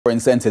In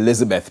St.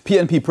 Elizabeth,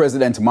 PNP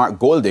President Mark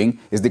Golding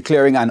is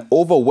declaring an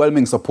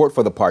overwhelming support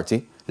for the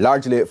party,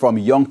 largely from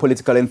young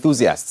political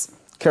enthusiasts.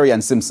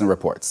 Kerry-Ann Simpson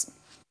reports.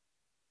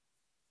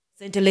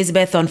 St.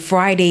 Elizabeth on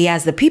Friday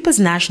as the People's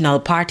National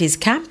Party's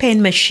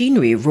campaign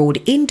machinery rode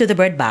into the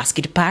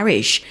Breadbasket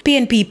parish.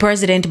 PNP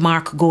President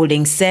Mark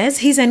Golding says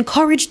he's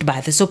encouraged by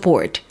the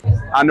support.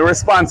 And the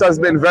response has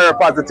been very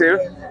positive,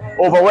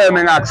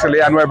 overwhelming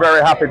actually, and we're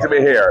very happy to be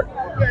here.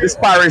 This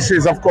parish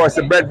is, of course,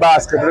 the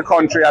breadbasket of the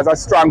country, has a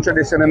strong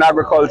tradition in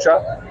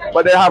agriculture,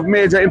 but they have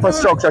major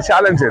infrastructure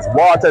challenges.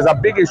 Water is a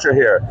big issue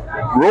here.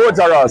 Roads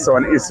are also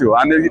an issue,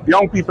 and the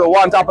young people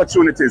want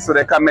opportunities so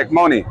they can make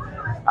money.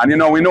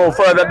 And we know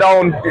further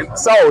down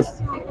south,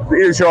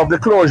 the issue of the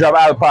closure of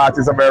Alpart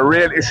is a very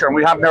real issue, and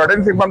we haven't heard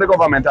anything from the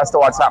government as to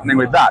what's happening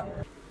with that.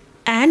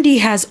 And he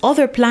has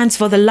other plans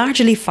for the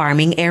largely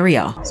farming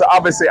area. So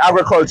obviously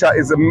agriculture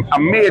is a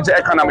major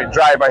economic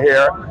driver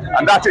here,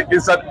 and that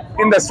is an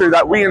industry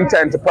that we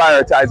intend to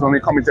prioritize when we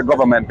come into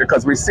government,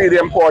 because we see the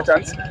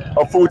importance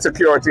of food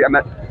security, and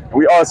that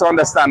we also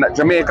understand that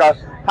Jamaica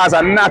has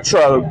a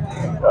natural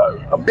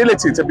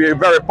ability to be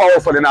very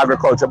powerful in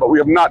agriculture, but we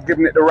have not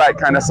given it the right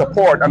kind of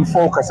support and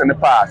focus in the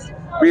past.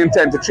 We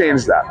intend to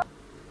change that.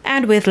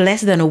 And with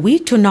less than a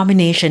week to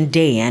nomination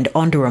day and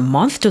under a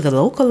month to the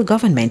local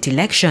government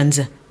elections,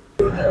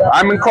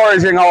 I'm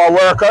encouraging our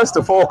workers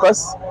to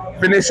focus,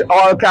 finish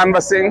all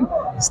canvassing,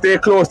 stay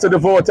close to the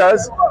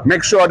voters,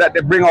 make sure that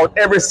they bring out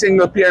every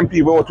single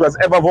PNP vote who has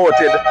ever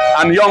voted,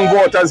 and young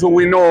voters who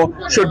we know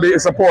should be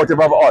supportive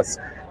of us.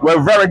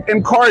 We're very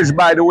encouraged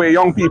by the way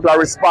young people are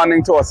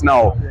responding to us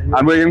now,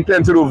 and we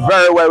intend to do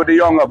very well with the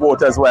younger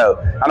voters as well.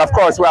 And of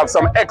course, we have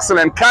some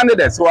excellent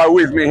candidates who are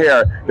with me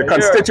here. The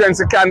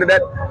constituency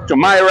candidate to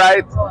my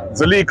right,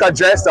 Zulika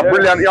Jest, a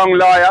brilliant young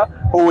lawyer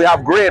who we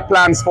have great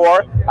plans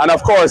for, and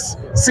of course,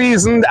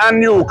 seasoned and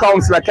new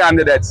councillor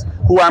candidates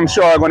who I'm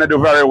sure are going to do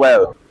very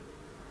well.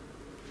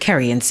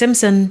 Kerry-Ann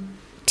Simpson,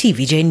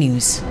 TVJ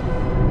News.